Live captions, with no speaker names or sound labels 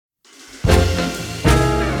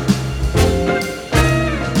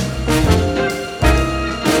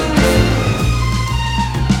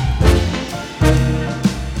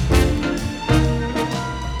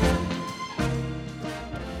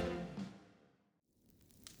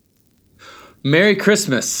Merry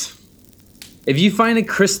Christmas. If you find a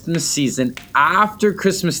Christmas season after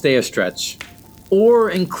Christmas Day a stretch,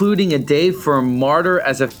 or including a day for a martyr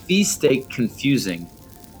as a feast day confusing,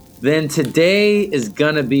 then today is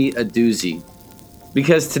gonna be a doozy.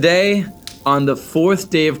 Because today, on the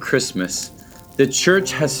fourth day of Christmas, the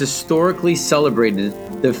church has historically celebrated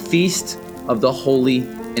the Feast of the Holy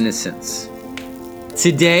Innocents.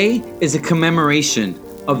 Today is a commemoration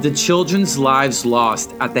of the children's lives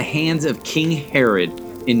lost at the hands of King Herod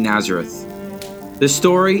in Nazareth. The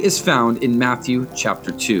story is found in Matthew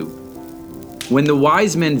chapter 2. When the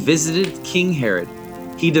wise men visited King Herod,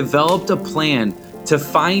 he developed a plan to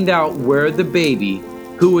find out where the baby,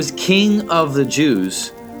 who was king of the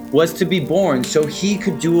Jews, was to be born so he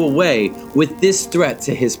could do away with this threat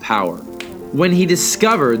to his power. When he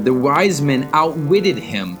discovered the wise men outwitted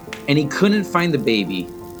him and he couldn't find the baby,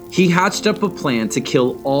 he hatched up a plan to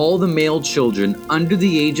kill all the male children under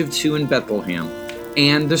the age of 2 in Bethlehem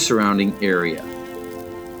and the surrounding area.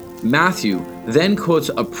 Matthew then quotes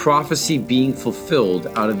a prophecy being fulfilled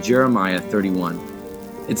out of Jeremiah 31.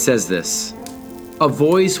 It says this: "A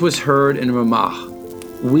voice was heard in Ramah,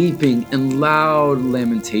 weeping and loud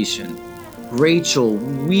lamentation, Rachel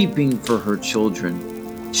weeping for her children.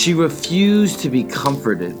 She refused to be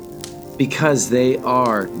comforted because they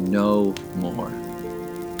are no more."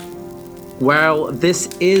 While this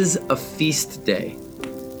is a feast day,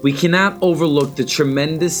 we cannot overlook the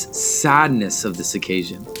tremendous sadness of this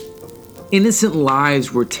occasion. Innocent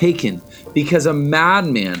lives were taken because a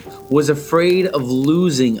madman was afraid of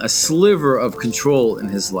losing a sliver of control in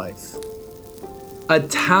his life. A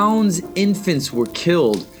town's infants were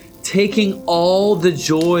killed, taking all the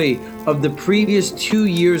joy of the previous 2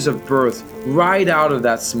 years of birth right out of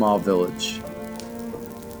that small village.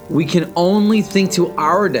 We can only think to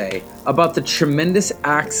our day about the tremendous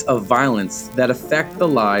acts of violence that affect the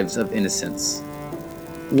lives of innocents.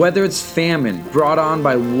 Whether it's famine brought on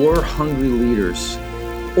by war-hungry leaders,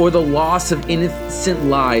 or the loss of innocent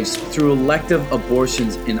lives through elective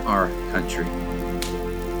abortions in our country.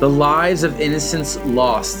 The lives of innocents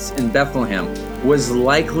lost in Bethlehem was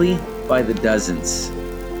likely by the dozens.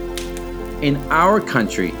 In our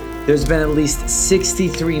country, there's been at least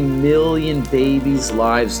 63 million babies'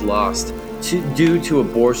 lives lost due to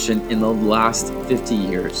abortion in the last 50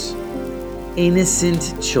 years.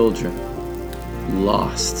 Innocent children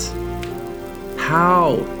lost.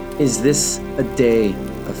 How is this a day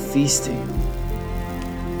of feasting?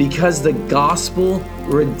 Because the gospel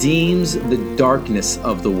redeems the darkness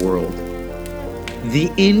of the world. The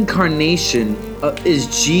incarnation is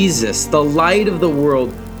Jesus, the light of the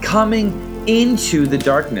world, coming into the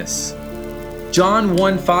darkness. John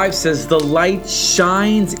 1:5 says, "The light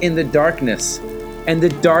shines in the darkness, and the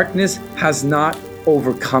darkness has not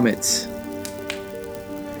overcome it."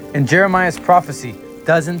 And Jeremiah's prophecy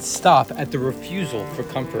doesn't stop at the refusal for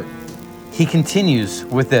comfort. He continues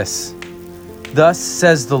with this: "Thus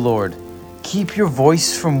says the Lord, keep your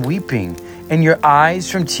voice from weeping and your eyes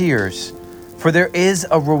from tears, for there is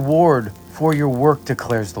a reward for your work,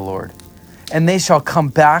 declares the Lord. And they shall come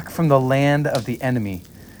back from the land of the enemy.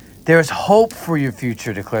 There is hope for your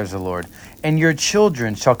future, declares the Lord, and your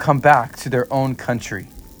children shall come back to their own country."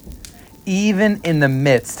 Even in the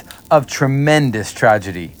midst of tremendous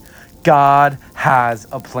tragedy, God has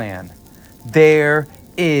a plan. There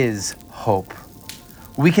is hope.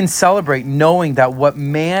 We can celebrate knowing that what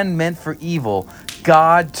man meant for evil,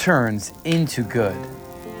 God turns into good.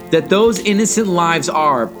 That those innocent lives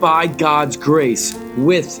are, by God's grace,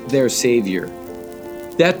 with their Savior.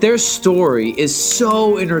 That their story is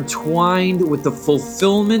so intertwined with the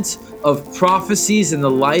fulfillment of prophecies in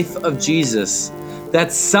the life of Jesus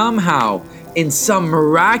that somehow, in some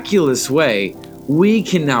miraculous way, we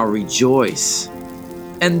can now rejoice.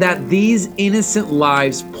 And that these innocent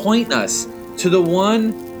lives point us to the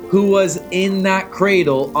one who was in that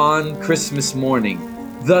cradle on Christmas morning,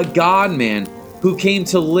 the God-man who came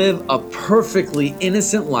to live a perfectly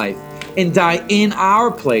innocent life and die in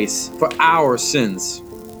our place for our sins.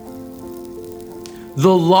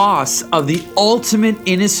 The loss of the ultimate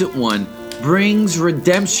innocent one brings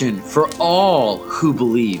redemption for all who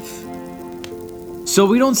believe. So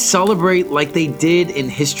we don't celebrate like they did in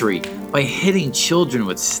history by hitting children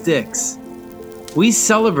with sticks. We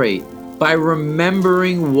celebrate by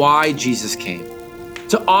remembering why Jesus came,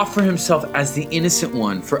 to offer himself as the innocent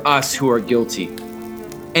one for us who are guilty.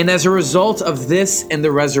 And as a result of this and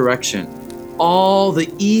the resurrection, all the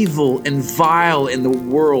evil and vile in the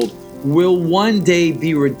world will one day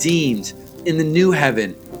be redeemed in the new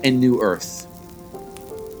heaven and new earth.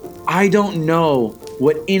 I don't know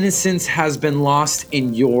what innocence has been lost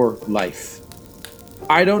in your life.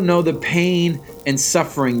 I don't know the pain and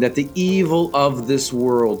suffering that the evil of this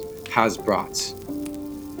world has brought.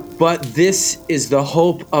 But this is the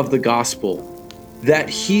hope of the gospel, that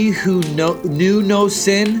he who knew no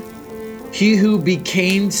sin, he who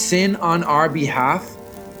became sin on our behalf,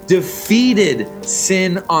 defeated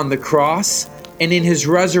sin on the cross, and in his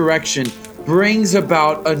resurrection brings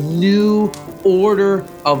about a new order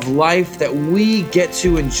of life that we get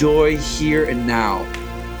to enjoy here and now.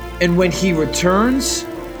 And when he returns,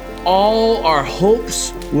 all our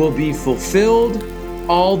hopes will be fulfilled,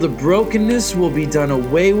 all the brokenness will be done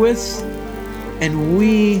away with, and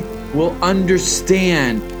we will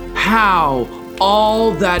understand how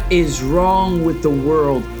all that is wrong with the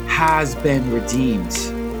world has been redeemed.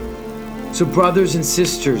 So, brothers and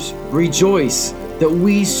sisters, rejoice that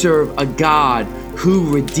we serve a God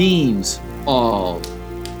who redeems all.